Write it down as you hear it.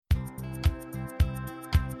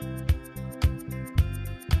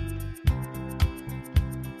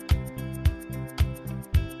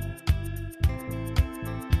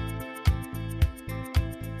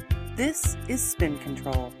This is Spin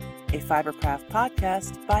Control, a Fibercraft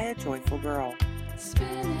podcast by a joyful girl.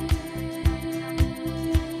 Spinning,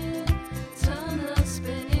 turn the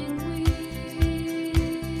spinning wheel.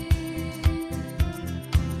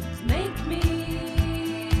 Make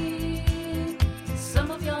me some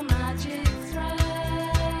of your magic thread.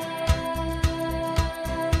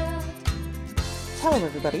 Hello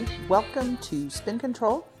everybody, welcome to Spin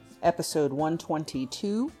Control, episode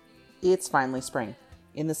 122. It's finally spring.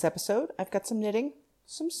 In this episode, I've got some knitting,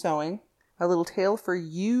 some sewing, a little tale for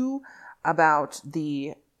you about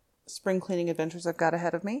the spring cleaning adventures I've got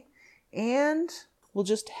ahead of me, and we'll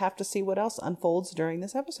just have to see what else unfolds during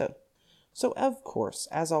this episode. So, of course,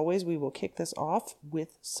 as always, we will kick this off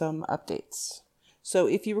with some updates. So,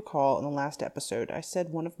 if you recall, in the last episode, I said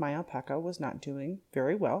one of my alpaca was not doing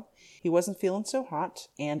very well. He wasn't feeling so hot,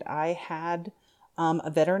 and I had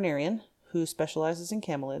a veterinarian who specializes in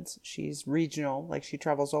camelids. She's regional, like she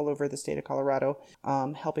travels all over the state of Colorado,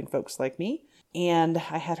 helping folks like me. And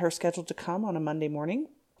I had her scheduled to come on a Monday morning,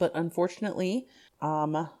 but unfortunately,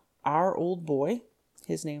 our old boy,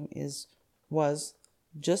 his name was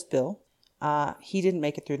just Bill, he didn't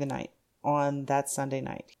make it through the night on that Sunday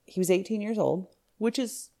night. He was 18 years old,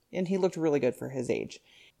 and he looked really good for his age,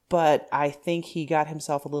 but I think he got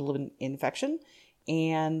himself a little infection.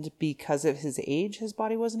 And because of his age, his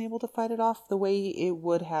body wasn't able to fight it off the way it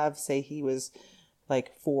would have, say he was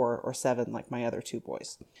like 4 or 7, like my other two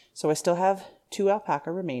boys. So I still have 2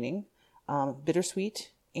 alpaca remaining.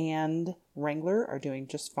 Bittersweet and Wrangler are doing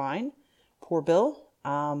just fine. Poor Bill,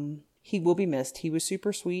 he will be missed. He was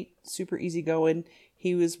super sweet, super easygoing.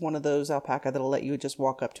 He was one of those alpaca that'll let you just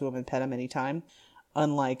walk up to him and pet him anytime,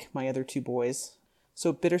 unlike my other 2 boys.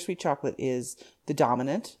 So Bittersweet Chocolate is the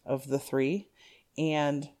dominant of the 3.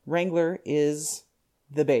 And Wrangler is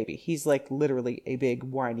the baby. He's like literally a big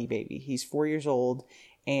whiny baby. He's 4 years old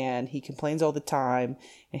and he complains all the time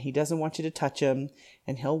and he doesn't want you to touch him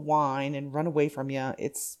and he'll whine and run away from you.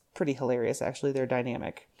 It's pretty hilarious. Actually, they're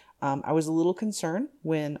dynamic. I was a little concerned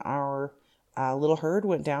when our little herd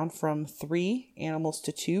went down from 3 animals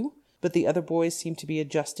to 2, but the other boys seem to be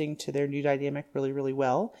adjusting to their new dynamic really, really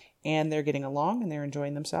well. And they're getting along and they're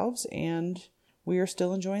enjoying themselves and we are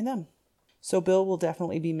still enjoying them. So Bill will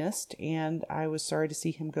definitely be missed, and I was sorry to see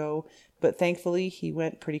him go, but thankfully he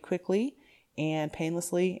went pretty quickly and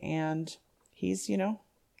painlessly, and he's, in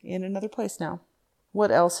another place now. What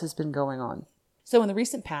else has been going on? So in the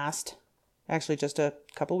recent past, actually just a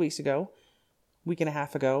couple weeks ago, week and a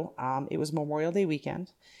half ago, it was Memorial Day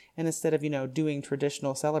weekend, and instead of, doing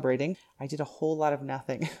traditional celebrating, I did a whole lot of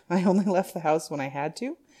nothing. I only left the house when I had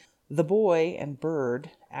to. The boy and Bird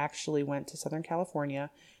actually went to Southern California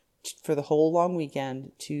for the whole long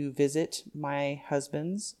weekend to visit my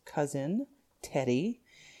husband's cousin, Teddy.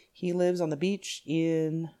 He lives on the beach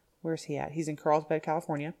where's he at? He's in Carlsbad,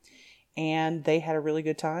 California. And they had a really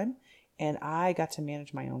good time. And I got to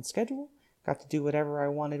manage my own schedule, got to do whatever I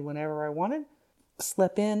wanted, whenever I wanted,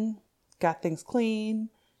 slept in, got things clean,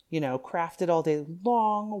 crafted all day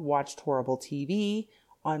long, watched horrible TV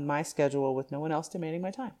on my schedule with no one else demanding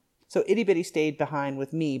my time. So Itty Bitty stayed behind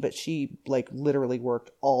with me, but she literally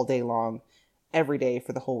worked all day long, every day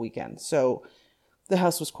for the whole weekend. So the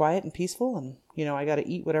house was quiet and peaceful and, I got to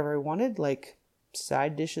eat whatever I wanted, like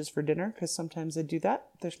side dishes for dinner, because sometimes I do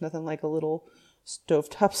that. There's nothing like a little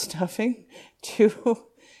stovetop stuffing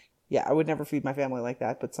I would never feed my family like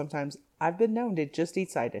that, but sometimes I've been known to just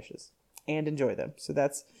eat side dishes and enjoy them. So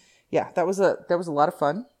that was a lot of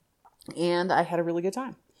fun and I had a really good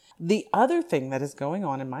time. The other thing that is going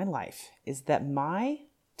on in my life is that my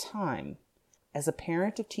time as a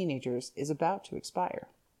parent of teenagers is about to expire.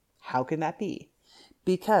 How can that be?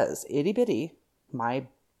 Because Itty Bitty, my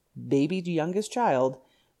baby youngest child,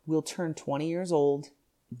 will turn 20 years old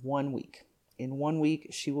 1 week. In 1 week,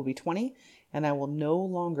 she will be 20, and I will no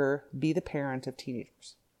longer be the parent of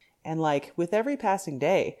teenagers. And with every passing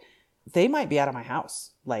day, they might be out of my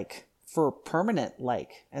house, for permanent,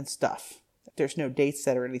 and stuff. There's no date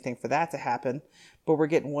set or anything for that to happen, but we're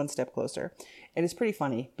getting one step closer. And it's pretty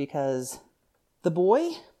funny because the boy,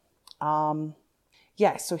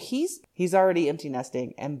 so he's already empty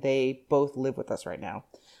nesting and they both live with us right now.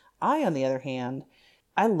 I, on the other hand,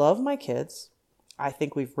 I love my kids. I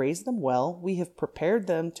think we've raised them well. We have prepared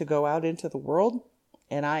them to go out into the world,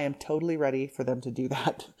 and I am totally ready for them to do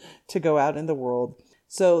that, to go out in the world.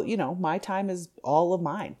 So, my time is all of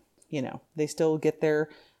mine. They still get their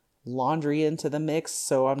laundry into the mix,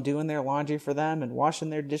 so I'm doing their laundry for them and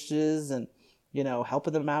washing their dishes and,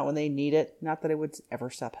 helping them out when they need it. Not that I would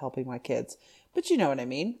ever stop helping my kids, but you know what I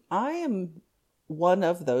mean. I am one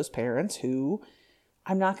of those parents who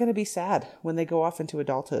I'm not going to be sad when they go off into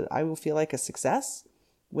adulthood. I will feel like a success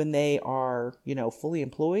when they are, fully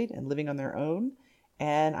employed and living on their own.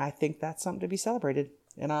 And I think that's something to be celebrated.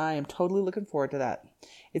 And I am totally looking forward to that.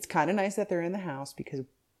 It's kind of nice that they're in the house because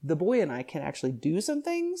the boy and I can actually do some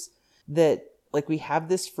things that, like, we have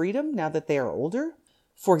this freedom now that they are older.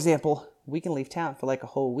 For example, we can leave town for like a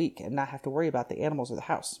whole week and not have to worry about the animals or the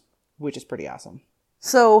house, which is pretty awesome.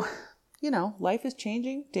 So, life is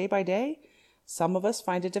changing day by day. Some of us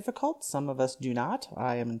find it difficult. Some of us do not.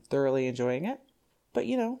 I am thoroughly enjoying it. But,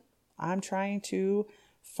 I'm trying to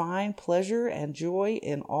find pleasure and joy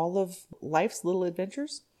in all of life's little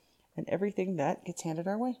adventures and everything that gets handed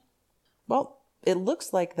our way. Well, it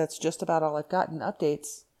looks like that's just about all I've got in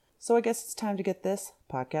updates. So I guess it's time to get this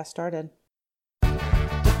podcast started.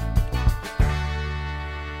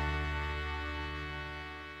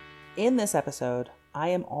 In this episode, I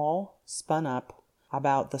am all spun up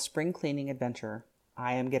about the spring cleaning adventure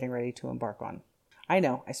I am getting ready to embark on. I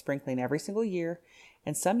know I spring clean every single year,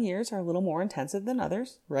 and some years are a little more intensive than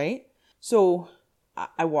others, right? So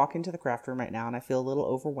I walk into the craft room right now and I feel a little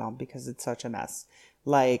overwhelmed because it's such a mess.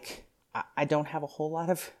 Like, I don't have a whole lot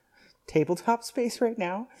of tabletop space right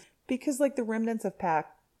now because the remnants of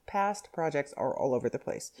past projects are all over the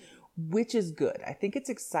place, which is good. I think it's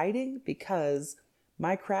exciting because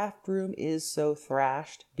my craft room is so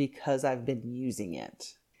thrashed because I've been using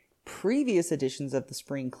it. Previous editions of the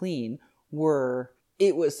spring clean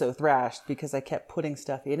it was so thrashed because I kept putting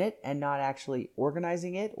stuff in it and not actually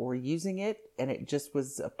organizing it or using it. And it just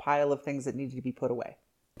was a pile of things that needed to be put away.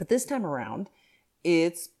 But this time around,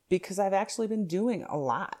 it's because I've actually been doing a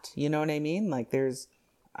lot. You know what I mean? I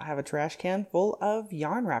have a trash can full of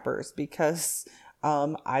yarn wrappers because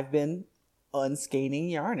I've been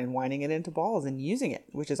unskeinin yarn and winding it into balls and using it,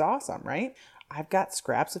 which is awesome, right? I've got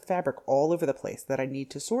scraps of fabric all over the place that I need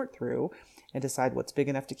to sort through and decide what's big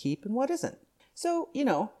enough to keep and what isn't. So,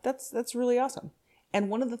 that's really awesome. And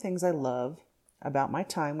one of the things I love about my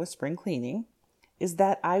time with spring cleaning is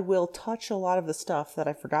that I will touch a lot of the stuff that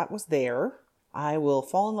I forgot was there. I will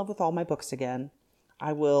fall in love with all my books again.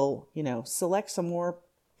 I will, select some more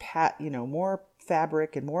more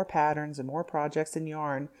fabric and more patterns and more projects and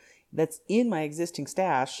yarn that's in my existing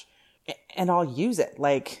stash, and I'll use it.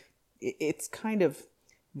 It's kind of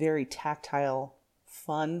very tactile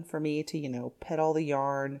fun for me to, pet all the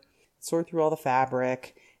yarn, sort through all the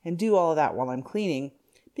fabric, and do all of that while I'm cleaning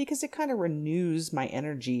because it kind of renews my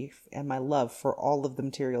energy and my love for all of the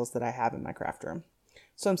materials that I have in my craft room.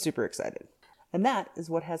 So I'm super excited. And that is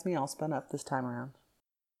what has me all spun up this time around.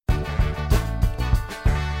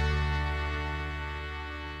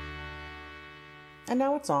 And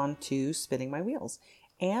now it's on to spinning my wheels.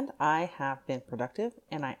 And I have been productive,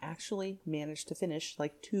 and I actually managed to finish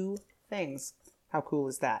 2 things. How cool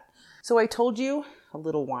is that? So I told you a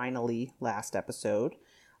little whinily last episode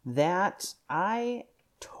that I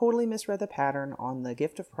totally misread the pattern on the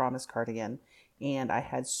Gift of Promise cardigan, and I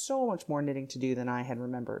had so much more knitting to do than I had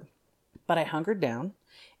remembered. But I hungered down,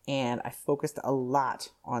 and I focused a lot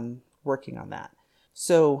on working on that.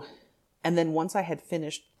 And then once I had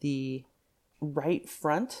finished the right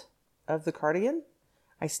front of the cardigan,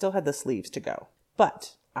 I still had the sleeves to go.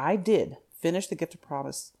 But I did finish the Gift of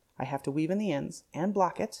Promise. I have to weave in the ends and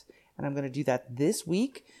block it, and I'm going to do that this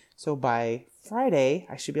week. So by Friday,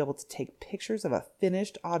 I should be able to take pictures of a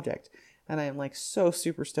finished object, and I am so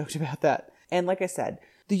super stoked about that. And like I said,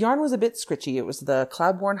 the yarn was a bit scritchy. It was the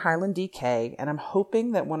Cloudborne Highland DK, and I'm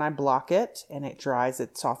hoping that when I block it and it dries,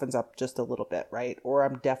 it softens up just a little bit, right? Or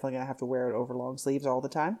I'm definitely going to have to wear it over long sleeves all the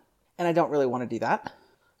time, and I don't really want to do that.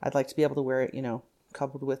 I'd like to be able to wear it,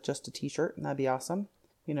 coupled with just a t-shirt, and that'd be awesome.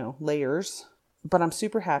 Layers. But I'm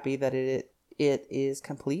super happy that it is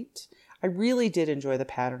complete. I really did enjoy the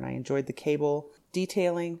pattern. I enjoyed the cable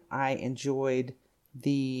detailing. I enjoyed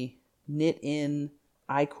the knit in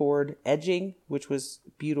I-cord edging, which was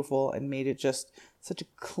beautiful and made it just such a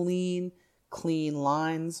clean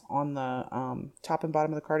lines on the top and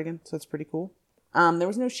bottom of the cardigan. So it's pretty cool. There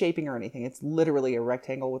was no shaping or anything. It's literally a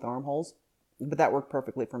rectangle with armholes, but that worked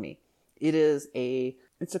perfectly for me.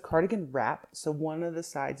 It's a cardigan wrap. So one of the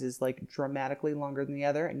sides is dramatically longer than the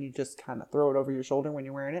other, and you just kind of throw it over your shoulder when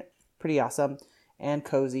you're wearing it. Pretty awesome and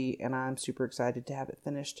cozy. And I'm super excited to have it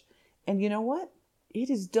finished. And you know what?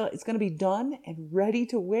 It is done. It's going to be done and ready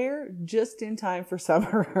to wear just in time for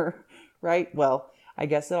summer, right? Well, I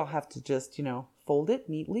guess I'll have to just, fold it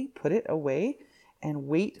neatly, put it away, and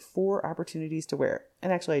wait for opportunities to wear it.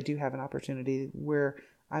 And actually, I do have an opportunity where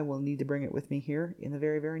I will need to bring it with me here in the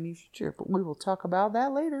very, very near future, but we will talk about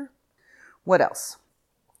that later. What else?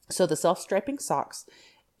 So the self-striping socks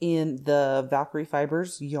in the Valkyrie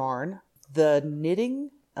Fibers yarn, The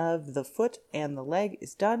knitting of the foot and the leg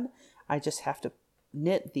is done. I just have to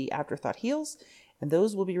knit the afterthought heels, and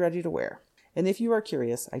those will be ready to wear. And if you are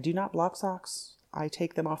curious, I do not block socks. I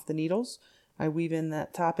take them off the needles, I weave in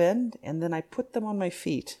that top end, and then I put them on my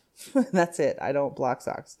feet. That's it. I don't block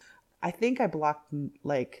socks. I think I block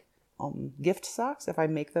like gift socks if I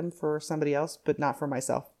make them for somebody else, but not for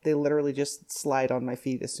myself. They literally just slide on my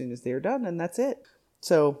feet as soon as they're done, and that's it.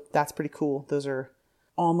 So that's pretty cool. Those are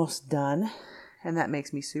almost done, and that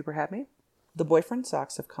makes me super happy. The boyfriend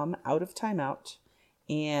socks have come out of timeout,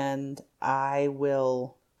 and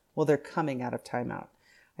they're coming out of timeout.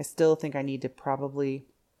 I still think I need to probably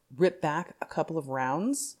rip back a couple of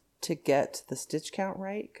rounds to get the stitch count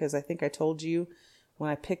right, because I think I told you when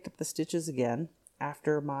I picked up the stitches again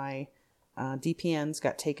after my DPNs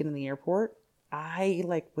got taken in the airport, I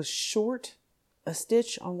was short a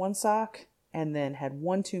stitch on one sock and then had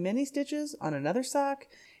one too many stitches on another sock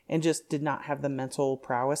and just did not have the mental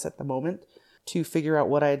prowess at the moment to figure out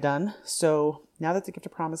what I had done. So now that the Gift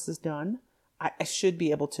of Promise is done, I should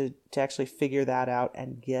be able to actually figure that out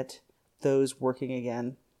and get those working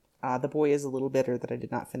again. The boy is a little bitter that I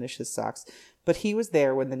did not finish his socks, but he was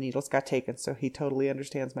there when the needles got taken, so he totally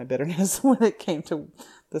understands my bitterness when it came to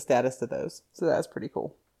the status of those. So that's pretty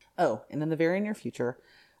cool. Oh, and in the very near future,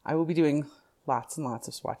 I will be doing lots and lots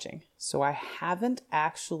of swatching. So I haven't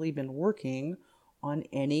actually been working on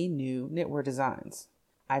any new knitwear designs.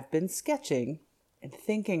 I've been sketching and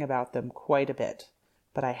thinking about them quite a bit,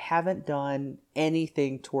 but I haven't done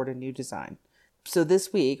anything toward a new design. So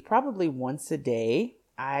this week, probably once a day,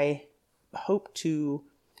 I hope to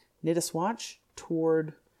knit a swatch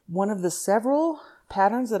toward one of the several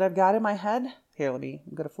patterns that I've got in my head. Here, I'm going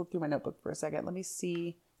to flip through my notebook for a second. Let me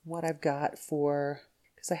see what I've got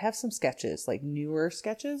because I have some sketches, newer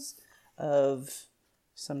sketches of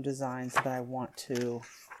some designs that I want to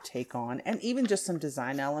take on, and even just some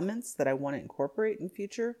design elements that I want to incorporate in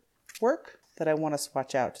future work that I want to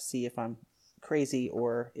swatch out to see if I'm crazy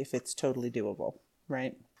or if it's totally doable,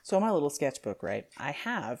 right? So in my little sketchbook, right, I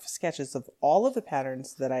have sketches of all of the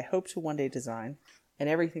patterns that I hope to one day design and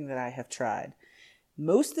everything that I have tried.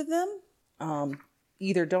 Most of them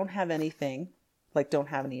either don't have anything, don't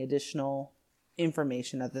have any additional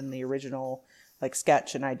information other than the original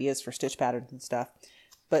sketch and ideas for stitch patterns and stuff.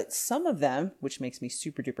 But some of them, which makes me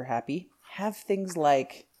super duper happy, have things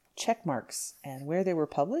like check marks and where they were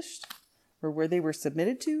published or where they were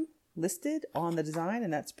submitted to listed on the design,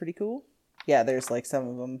 and that's pretty cool. Yeah, there's some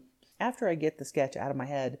of them. After I get the sketch out of my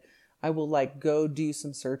head, I will go do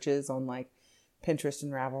some searches on Pinterest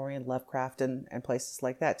and Ravelry and Lovecraft and places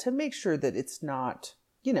like that to make sure that it's not,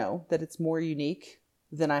 that it's more unique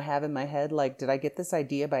than I have in my head. Did I get this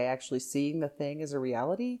idea by actually seeing the thing as a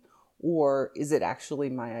reality, or is it actually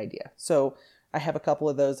my idea? So I have a couple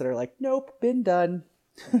of those that are nope, been done.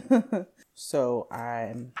 So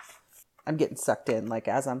I'm getting sucked in.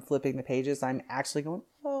 As I'm flipping the pages, I'm actually going,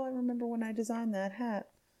 oh, I remember when I designed that hat.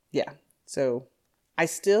 Yeah. So I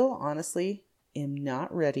still honestly am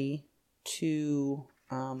not ready to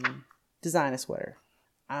design a sweater.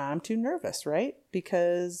 I'm too nervous, right?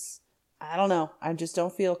 Because I don't know. I just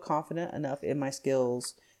don't feel confident enough in my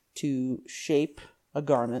skills to shape a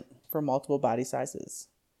garment for multiple body sizes.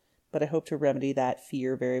 But I hope to remedy that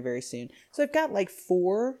fear very, very soon. So I've got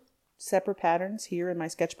 4 separate patterns here in my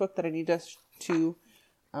sketchbook that I need to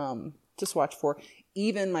swatch for.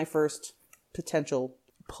 Even my first potential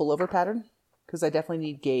pullover pattern, because I definitely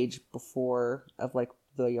need gauge of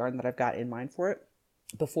the yarn that I've got in mind for it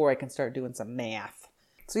before I can start doing some math.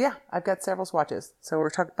 So yeah, I've got several swatches. So we're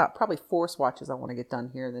talking about probably 4 swatches I want to get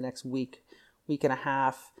done here in the next week and a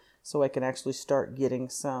half, so I can actually start getting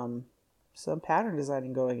some pattern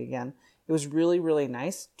designing going again. It was really, really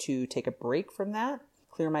nice to take a break from that,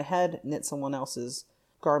 clear my head, knit someone else's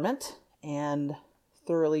garment, and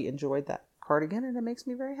thoroughly enjoyed that cardigan, and it makes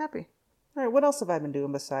me very happy. All right, what else have I been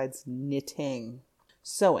doing besides knitting?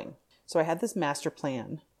 Sewing. So I had this master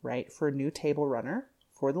plan, right, for a new table runner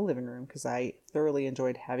for the living room, because I thoroughly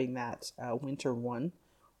enjoyed having that winter one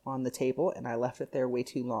on the table, and I left it there way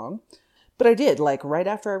too long. But I did, right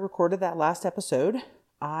after I recorded that last episode,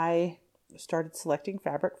 I started selecting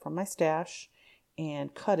fabric from my stash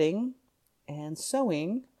and cutting and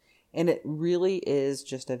sewing, and it really is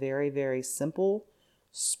just a very, very simple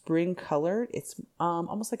spring color. It's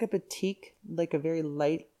almost like a batik, a very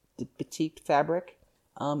light batik fabric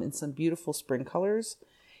in some beautiful spring colors.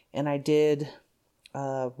 And I did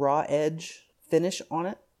raw edge finish on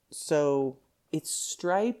it. So it's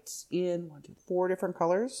striped in 4 different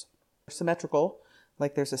colors, symmetrical,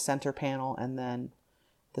 there's a center panel and then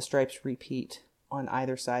the stripes repeat on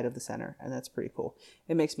either side of the center, and that's pretty cool.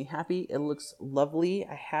 It makes me happy. It looks lovely.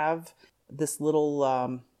 I have this little,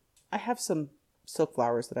 I have some silk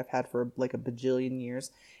flowers that I've had for like a bajillion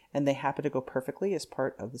years, and they happen to go perfectly as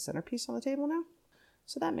part of the centerpiece on the table now.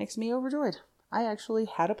 So that makes me overjoyed. I actually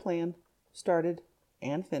had a plan, started,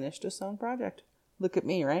 and finished a sewn project. Look at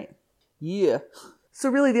me, right? Yeah. So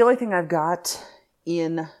really the only thing I've got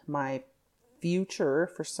in my future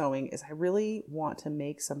for sewing is I really want to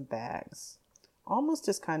make some bags. Almost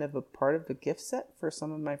as kind of a part of the gift set for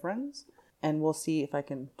some of my friends. And we'll see if I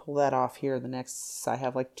can pull that off here the next, I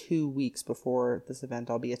have like 2 weeks before this event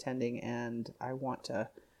I'll be attending, and I want to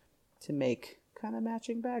make kind of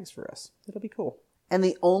matching bags for us. It'll be cool. And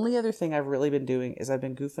the only other thing I've really been doing is I've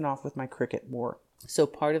been goofing off with my Cricut more. So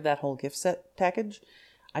part of that whole gift set package,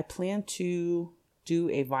 I plan to do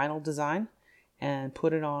a vinyl design and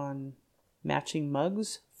put it on matching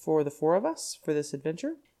mugs for the 4 of us for this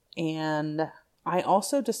adventure. And I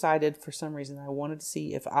also decided for some reason I wanted to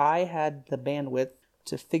see if I had the bandwidth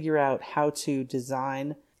to figure out how to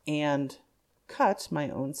design and cut my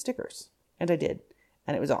own stickers. And I did.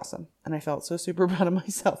 And it was awesome. And I felt so super proud of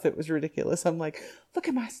myself. It was ridiculous. I'm like, look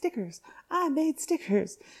at my stickers. I made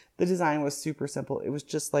stickers. The design was super simple. It was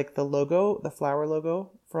just like the logo, the flower logo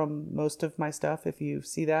from most of my stuff. If you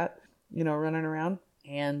see that, running around.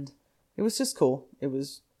 And it was just cool. It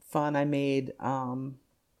was fun. I made,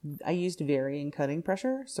 I used varying cutting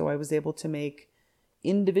pressure. So I was able to make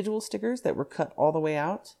individual stickers that were cut all the way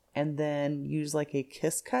out and then use like a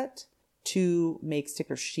kiss cut to make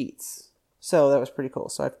sticker sheets. So that was pretty cool.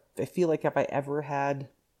 So I feel like if I ever had,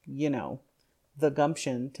 the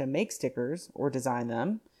gumption to make stickers or design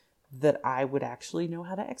them, that I would actually know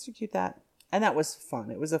how to execute that. And that was fun.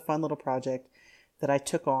 It was a fun little project that I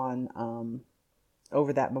took on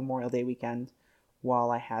over that Memorial Day weekend while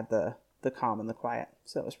I had the calm and the quiet.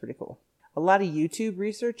 So that was pretty cool. A lot of YouTube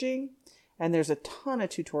researching, and there's a ton of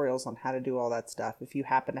tutorials on how to do all that stuff. If you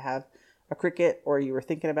happen to have a Cricut or you were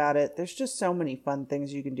thinking about it, there's just so many fun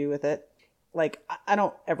things you can do with it. Like, I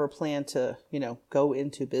don't ever plan to, go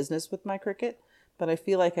into business with my Cricut, but I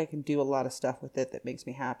feel like I can do a lot of stuff with it that makes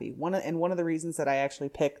me happy. One of the reasons that I actually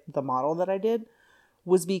picked the model that I did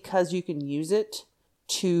was because you can use it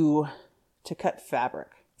to cut fabric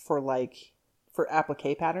for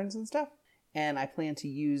applique patterns and stuff. And I plan to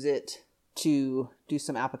use it to do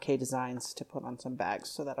some applique designs to put on some bags.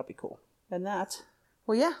 So that'll be cool. And that,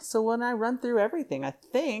 well, yeah. So when I run through everything, I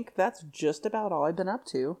think that's just about all I've been up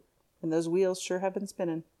to. And those wheels sure have been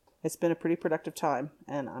spinning. It's been a pretty productive time,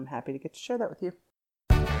 and I'm happy to get to share that with you.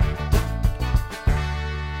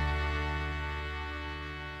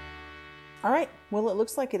 All right. Well, it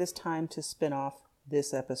looks like it is time to spin off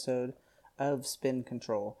this episode of Spin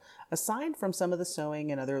Control. Aside from some of the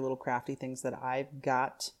sewing and other little crafty things that I've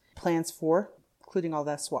got plans for, including all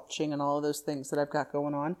that swatching and all of those things that I've got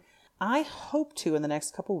going on, I hope to, in the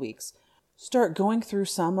next couple weeks, start going through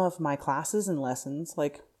some of my classes and lessons.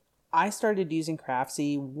 Like, I started using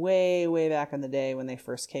Craftsy way, way back in the day when they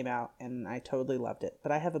first came out, and I totally loved it.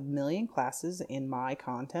 But I have a million classes in my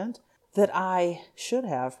content that I should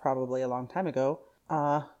have probably a long time ago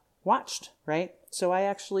watched, right? So I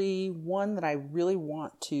actually, one that I really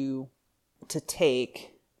want to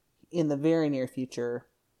take in the very near future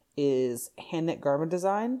is Hand Knit Garment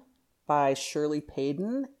Design by Shirley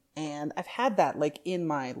Payton. And I've had that like in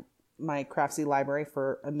my Craftsy library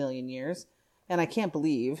for a million years. And I can't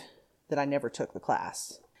believe that I never took the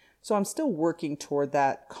class. So I'm still working toward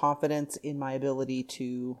that confidence in my ability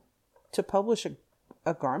to publish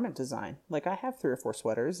a garment design. Like, I have 3 or 4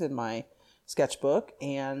 sweaters in my sketchbook,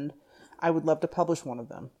 and I would love to publish one of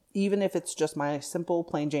them. Even if it's just my simple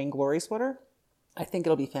plain Jane Glory sweater, I think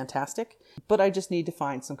it'll be fantastic. But I just need to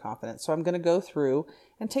find some confidence. So I'm going to go through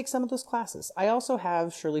and take some of those classes. I also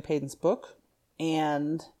have Shirley Payton's book,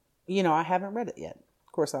 and, I haven't read it yet.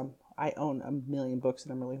 Of course, I own a million books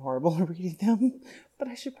and I'm really horrible at reading them, but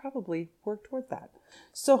I should probably work toward that.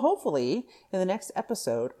 So hopefully in the next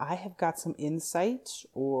episode, I have got some insight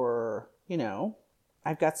or,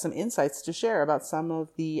 I've got some insights to share about some of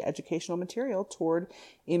the educational material toward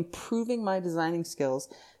improving my designing skills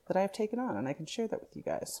that I have taken on, and I can share that with you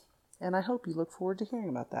guys. And I hope you look forward to hearing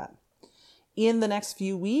about that. In the next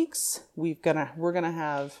few weeks, we're gonna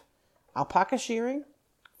have alpaca shearing,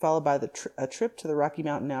 followed by a trip to the Rocky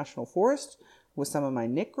Mountain National Forest with some of my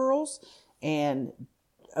knit girls. And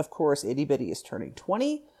of course, Itty Bitty is turning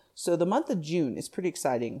 20. So the month of June is pretty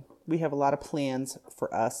exciting. We have a lot of plans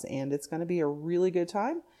for us, and it's going to be a really good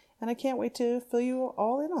time. And I can't wait to fill you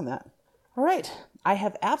all in on that. All right. I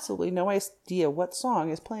have absolutely no idea what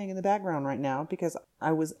song is playing in the background right now because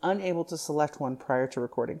I was unable to select one prior to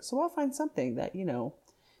recording. So I'll find something that,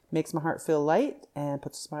 makes my heart feel light and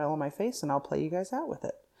puts a smile on my face, and I'll play you guys out with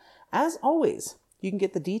it. As always, you can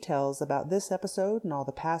get the details about this episode and all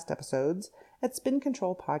the past episodes at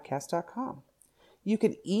spincontrolpodcast.com. You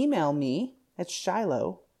can email me at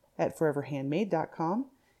shiloh@foreverhandmade.com.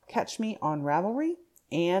 Catch me on Ravelry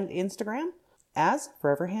and Instagram as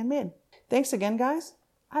Forever Handmade. Thanks again, guys.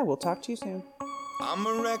 I will talk to you soon. I'm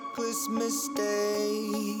a reckless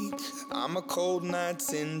mistake. I'm a cold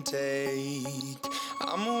night's intake.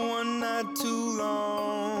 I'm a one night too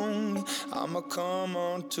long. I'm a come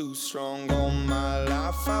on too strong. All my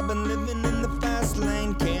life I've been living in the fast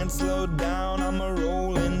lane. Can't slow down. I'm a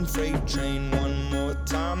rolling freight train. One more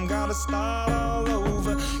time, gotta start all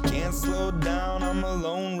over. Can't slow down. I'm a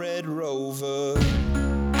lone red rover.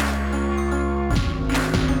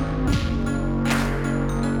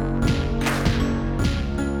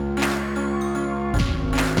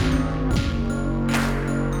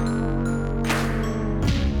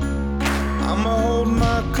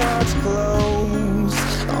 Cards close.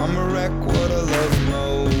 I'ma wreck what I love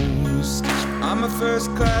most. I'm a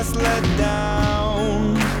first class let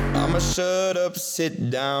down. I'ma shut up, sit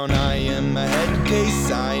down. I am a head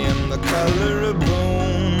case. I am the color of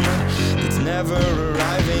boom. It's never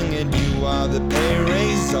arriving, and you are the pay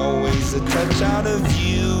raise. Always a touch out of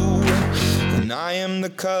you. And I am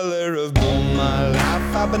the color of boom. My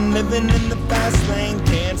life I've been living in the fast lane.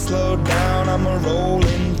 Can't slow down. I'm a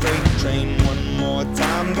rolling freight train. One more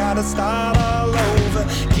time, gotta start all over.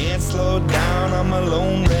 Can't slow down, I'm a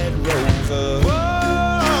lone red rover.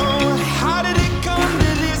 Whoa, how did it come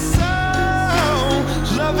to this? Oh,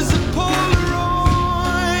 love is a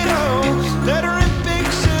Polaroid. Oh, letter in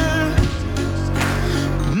picture,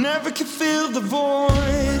 never can fill the void.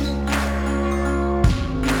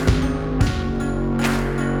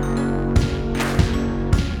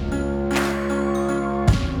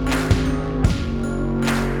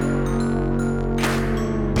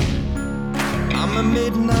 I'm a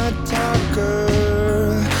midnight talker,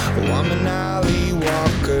 oh, I'm an alley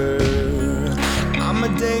walker. I'm a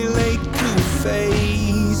day late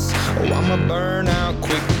two-face, oh, I'm a burnout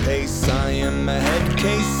quick pace. I am a head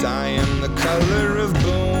case, I am the color of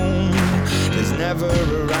boom. There's never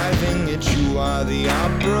arriving, yet you are the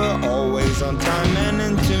opera, always on time and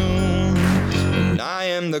in tune. And I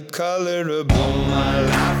am the color of boom. My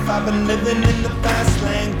life I've been living in the fast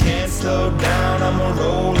lane. Can't slow down, I'm a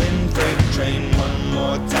rolling freight train. One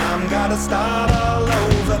more time, gotta start all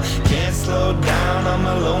over. Can't slow down, I'm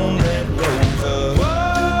a lone red rover.